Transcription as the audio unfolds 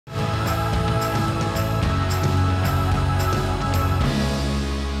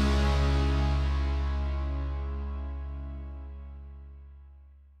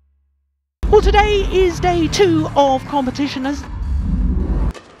today is day 2 of competition.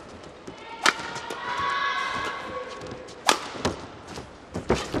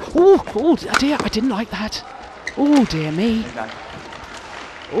 Oh dear, I didn't like that. Oh dear me.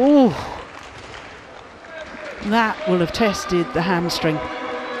 Oh, that will have tested the hamstring.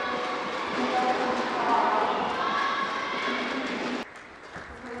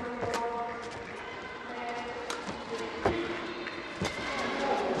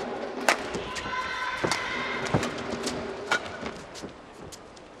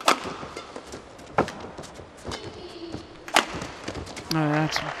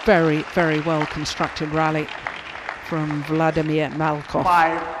 That's very, very well constructed rally from Vladimir Malkov.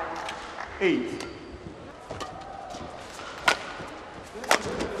 5-8.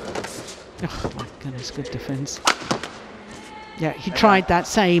 Oh my goodness, good defence. Yeah, he tried that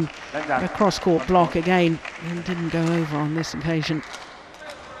same cross-court block again and didn't go over on this occasion.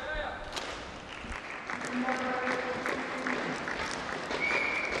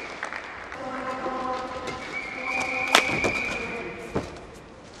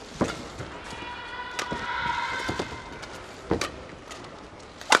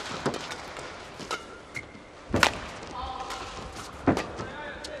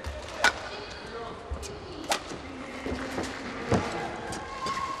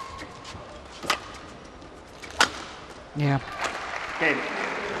 Yeah.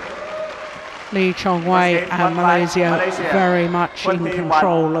 Lee Chong Wei and Malaysia very much in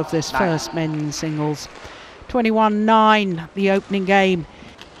control of this first men's singles. 21-9 the opening game.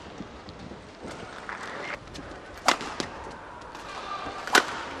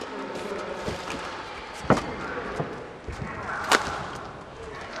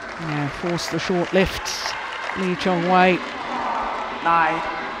 Yeah, force the short lifts. Lee Chong Wei.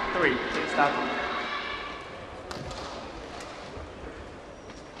 9-3.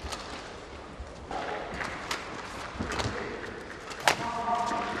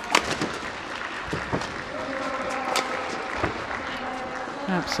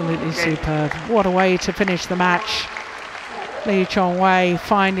 Absolutely superb. What a way to finish the match. Lee Chong Wei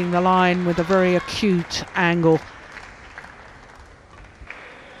finding the line with a very acute angle.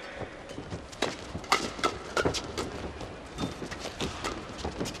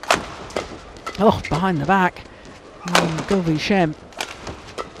 Oh, behind the back. Govi Shem.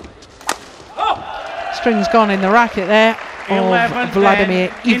 String's gone in the racket there of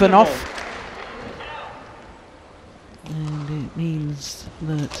Vladimir Ivanov. And it means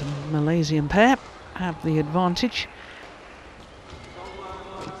that Malaysian pair have the advantage.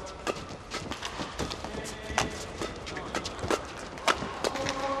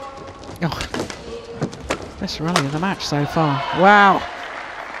 Oh, best rally of the match so far. Wow.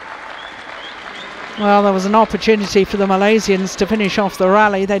 Well, there was an opportunity for the Malaysians to finish off the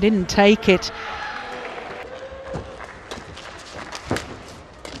rally. They didn't take it.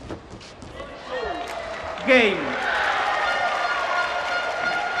 Game.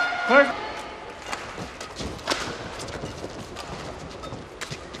 First.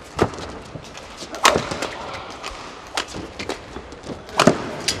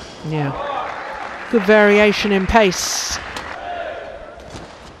 Yeah. Good variation in pace.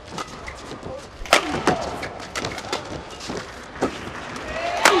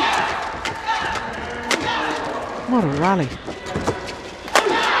 What a rally.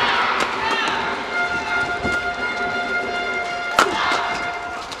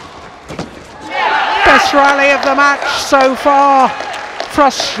 Best rally of the match so far.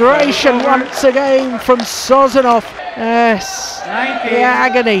 Frustration once again from Sozonov. Yes, the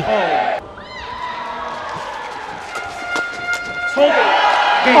agony.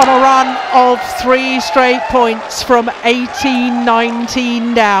 On a run of 3 straight points from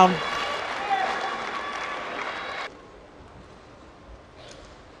 18-19 down.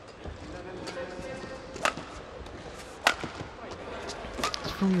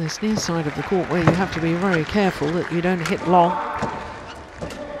 From this near side of the court where you have to be very careful that you don't hit long.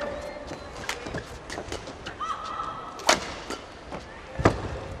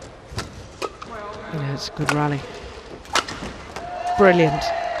 Yeah, it's a good rally. Brilliant,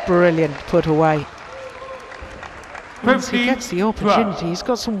 brilliant put away. Once he gets the opportunity, he's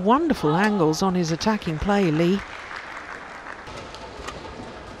got some wonderful angles on his attacking play, Lee.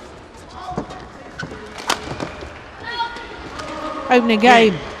 Opening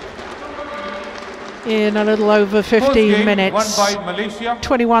game in a little over 15 minutes. 21-13.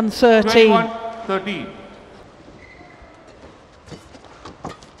 21-13.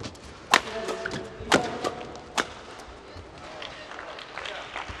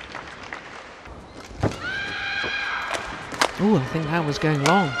 Oh, I think that was going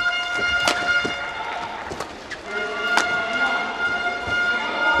long.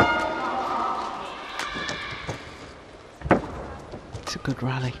 It's a good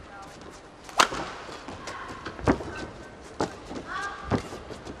rally.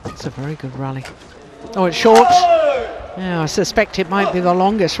 It's a very good rally. Oh, it's short. Yeah, I suspect it might be the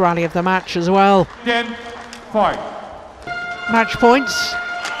longest rally of the match as well. 10-5. Match points.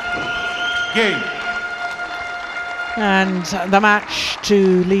 Game. And the match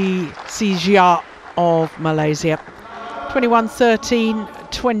to Lee Sijia of Malaysia. 21-13,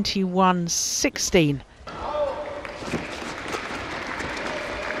 21-16.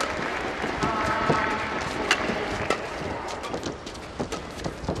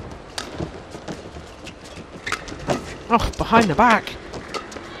 Oh, behind the back.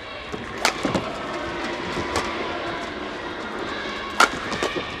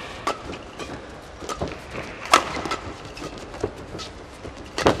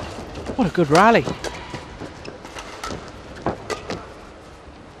 What a good rally.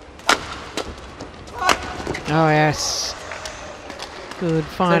 Oh yes. Good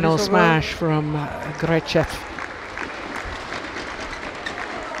final smash from Grachev.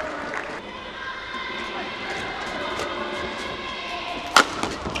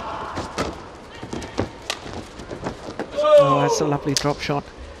 Oh, that's a lovely drop shot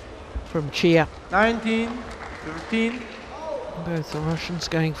from Chia. 19-13. Both the Russians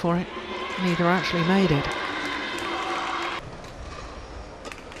going for it. Neither actually made it.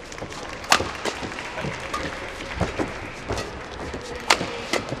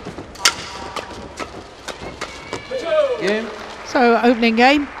 Game. So opening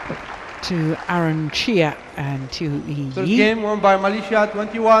game to Aaron Chia and to Third Yi. game won by Malaysia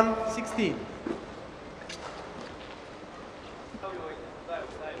 21-16.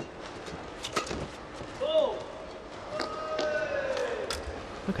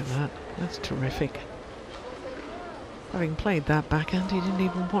 Look at that, that's terrific. Having played that backhand, he didn't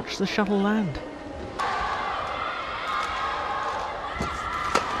even watch the shuttle land.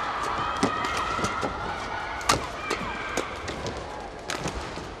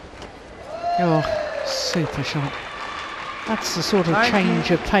 Oh, super shot. That's the sort of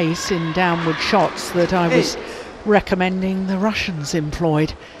change of pace in downward shots that I was recommending the Russians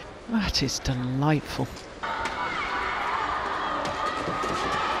employed. That is delightful.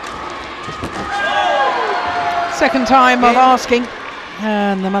 Second time of asking,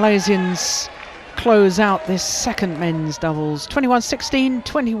 and the Malaysians close out this second men's doubles. 21-16,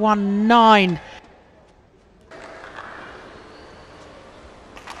 21-9.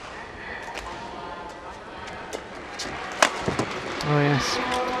 Oh yes.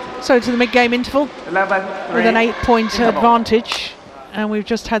 So to the mid-game interval 11, with an 8-point advantage, and we've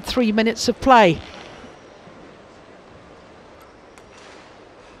just had 3 minutes of play.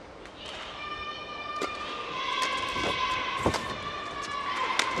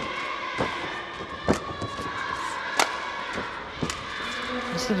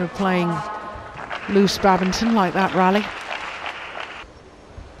 Instead of playing loose badminton like that rally.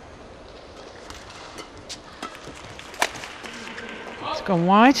 It's gone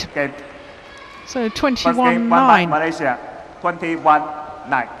wide. Game. So First game won by 21-9. Malaysia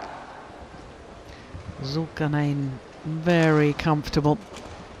 21-9. Zulkarnain very comfortable.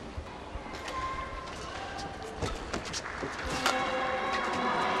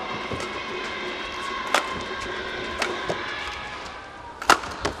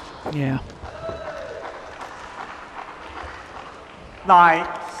 Yeah.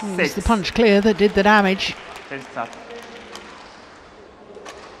 9-6. It's the punch clear that did the damage.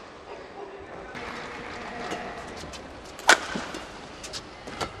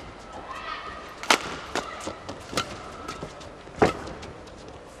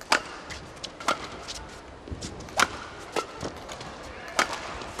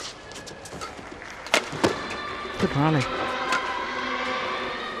 Good rally.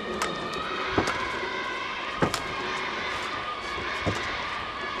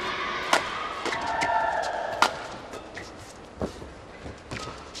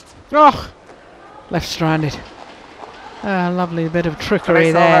 Oh, left stranded. A lovely bit of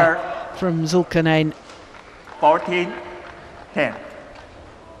trickery there from Zulkarnain. 14-10.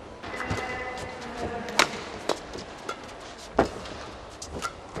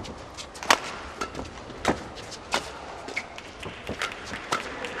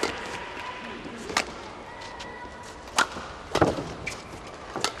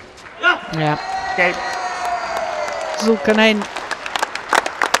 Yeah. Game. Zulkarnain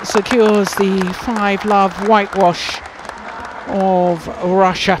secures the 5-love whitewash of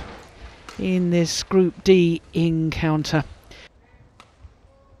Russia in this Group D encounter.